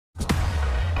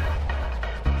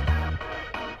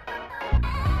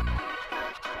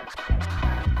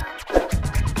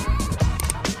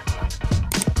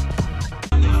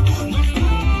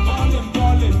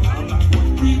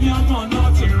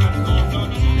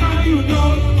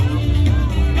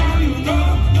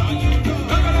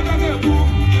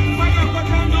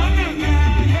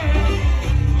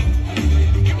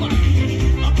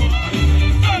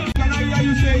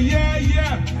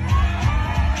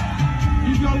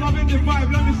loving the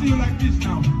vibe, let me see you like this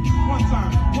now. One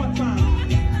time, one time.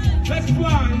 Let's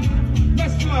fly,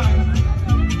 let's fly.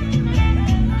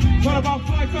 What about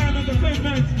fly time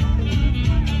entertainment?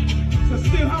 So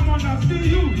still have on, I see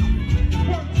you.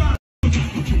 One time.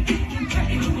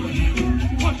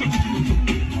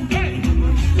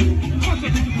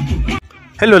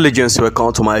 Hello legends,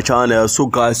 welcome to my channel. So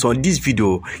guys, on this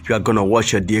video you are gonna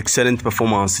watch the excellent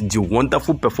performance, the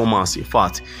wonderful performance, in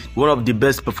fact one of the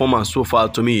best performance so far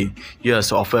to me,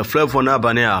 yes, of Flavour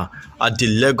naabania at the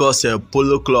Lagos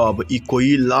Polo Club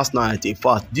Ikoyi last night. In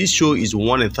fact, this show is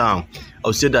one in town. I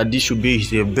would say that this should be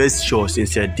the best show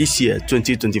since this year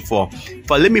 2024.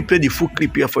 But let me play the full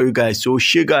clip here for you guys. So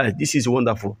share guys, this is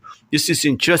wonderful, this is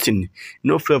interesting. You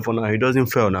know Flavour now, he doesn't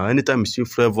fail now. Anytime you see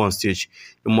Flavour on stage,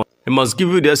 it must give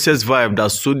you the excess vibe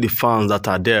that suit the fans that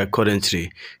are there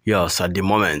currently. Yes, at the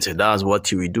moment. That's what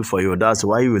he will do for you. That's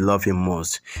why you will love him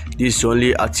most. This is the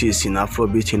only artist in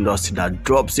Afrobeat industry that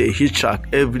drops a hit track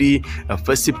every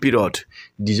festive period.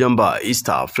 December,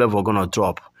 Easter, Flavour gonna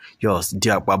drop. Yes, the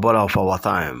agba of our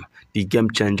time, the game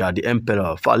changer, the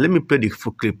emperor. Let me play the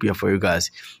full clip here for you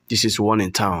guys. This is one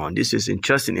in town. This is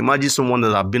interesting. Imagine someone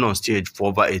that has been on stage for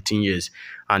over 18 years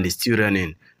and is still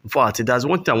running. In fact, there's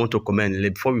one thing I want to comment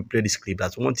before we play this clip.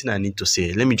 That's one thing I need to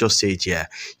say. Let me just say it here.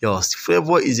 Yes,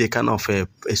 Flavour is a kind of a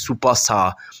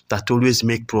superstar that always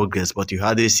make progress, but you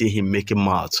hardly see him making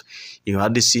mouth. You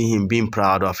hardly see him being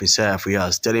proud of himself.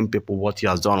 Yes, telling people what he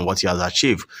has done, what he has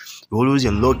achieved. He always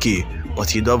in low-key, but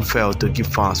he doesn't fail to give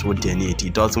fans what they need. He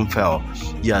doesn't fail.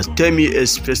 Yes, tell me a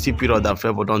specific period that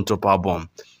Flavour don't drop album.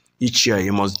 Each year, he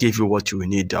must give you what you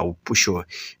need that will push you.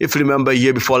 If you remember,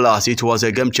 year before last, it was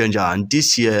a game changer. And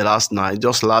this year, last night,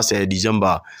 just last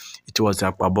December, it was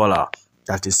agba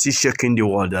that is still shaking the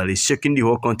world, that is shaking the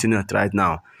whole continent right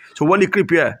now. So one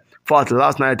clip here. In fact,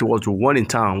 last night was one in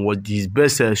town, was his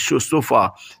best show so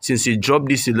far since he dropped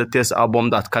this latest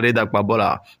album that carried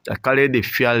agba, that carried the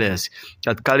fearless,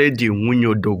 that carried the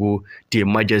Munyo Dogo, the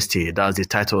majesty. That's the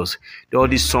titles. All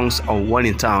these songs are one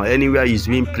in town. Anywhere he's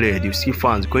being played, you see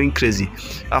fans going crazy.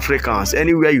 Africans,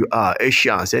 anywhere you are,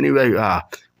 Asians, anywhere you are.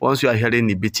 Once you are hearing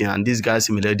the beating and this guy's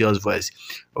melodious voice,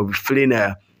 you'll be feeling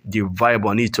the vibe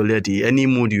on it already. Any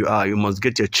mood you are, you must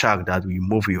get your track that will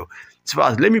move you. So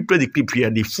let me play the clip here,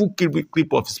 the full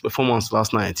clip of his performance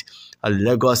last night at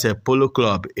Lagos Polo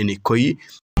Club in Ikoyi.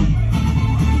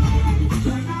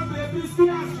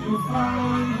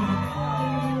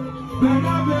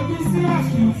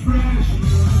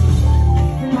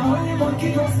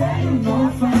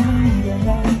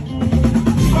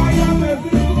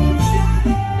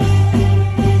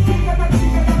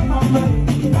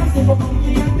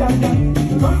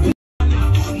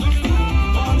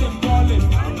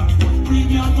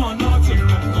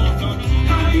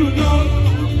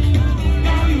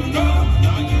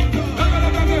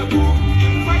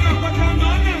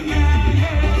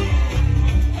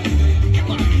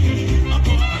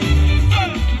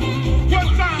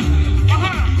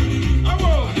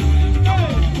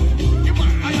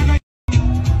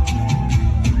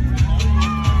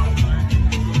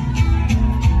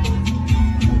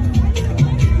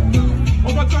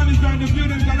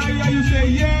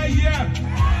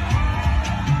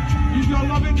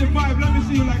 Loving the vibe, let me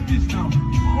see you like this now.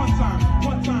 One time,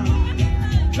 one time.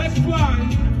 Let's fly,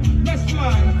 let's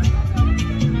fly.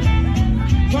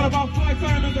 What about fly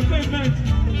time entertainment?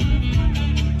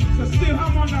 So still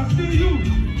have on, I see you.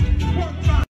 One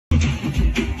time.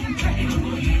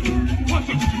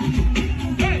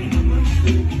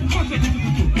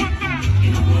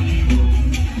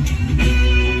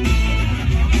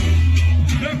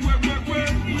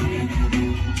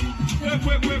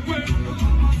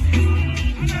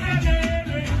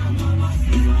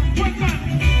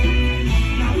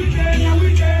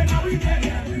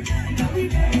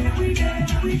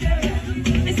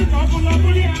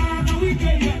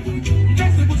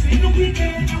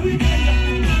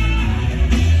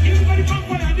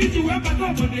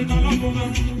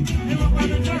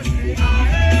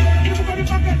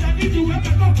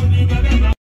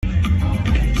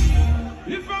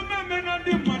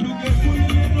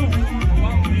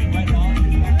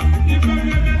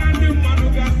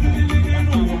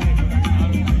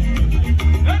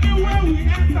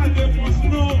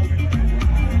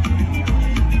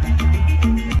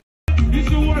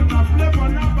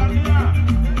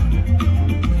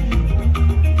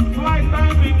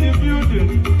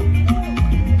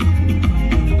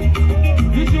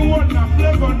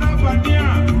 Flavour naabania.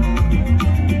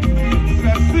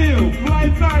 Cecile, fly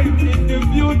time in the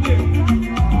building.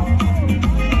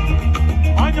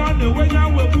 Onion the way I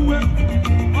will do it.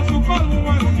 Also call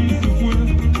one piece of wood.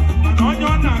 And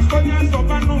onion and Sonia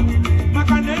Sobano.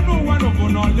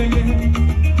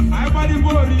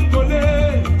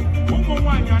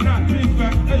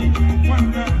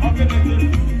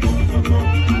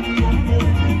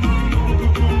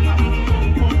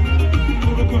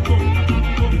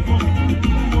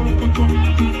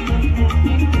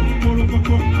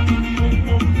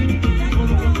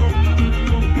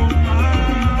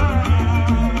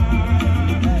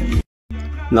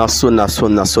 Now so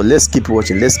let's keep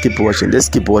watching.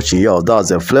 Yo,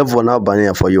 that's a Flavour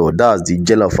naabania for you. That's the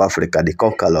Gel of Africa, the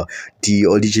conqueror, the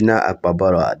original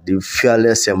agba, the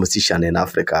fearless musician in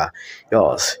Africa.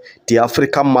 Yes, the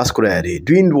African masquerade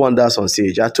doing wonders on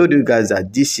stage. I told you guys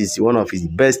that this is one of his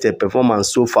best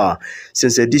performance so far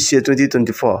since this year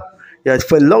 2024. Yeah,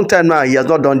 for a long time now he has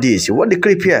not done this. What the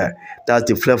clip here? That's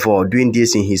the Flavour doing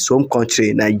this in his home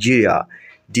country, Nigeria.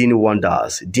 Doing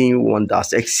wonders,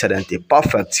 excellent,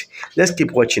 perfect. Let's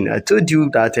keep watching. I told you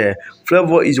that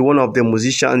Flavour is one of the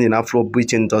musicians in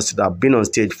Afrobeat industry that have been on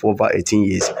stage for over 18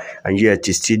 years, and yet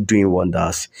he's still doing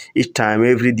wonders. Each time,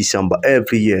 every December,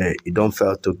 every year, he don't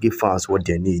fail to give fans what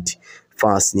they need.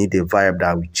 Fans need a vibe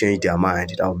that will change their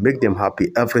mind, that will make them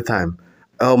happy every time,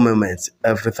 all moments,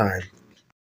 every time.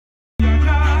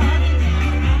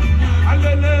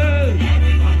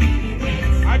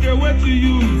 I can wait to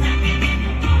you.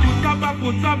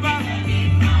 Kutaba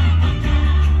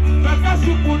Baka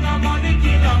supu na money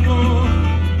kilamo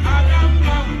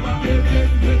Agamba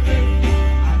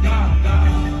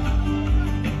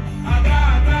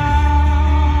Agada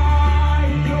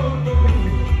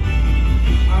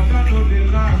Agado de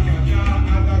la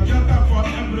Agada for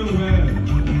everywhere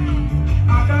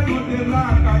Agado de la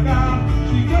Agada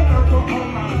She get her for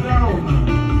all around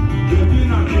The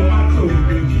dinner tomato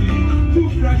Too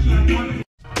fresh and money.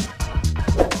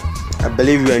 I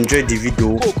believe you enjoyed the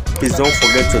video. Please don't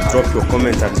forget to drop your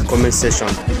comment at the comment section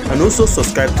and also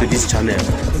subscribe to this channel.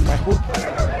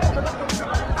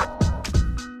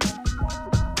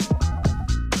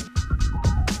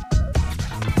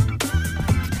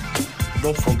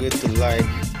 Don't forget to like,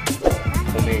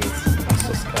 comment and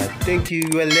subscribe. Thank you,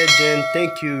 you are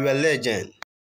a legend.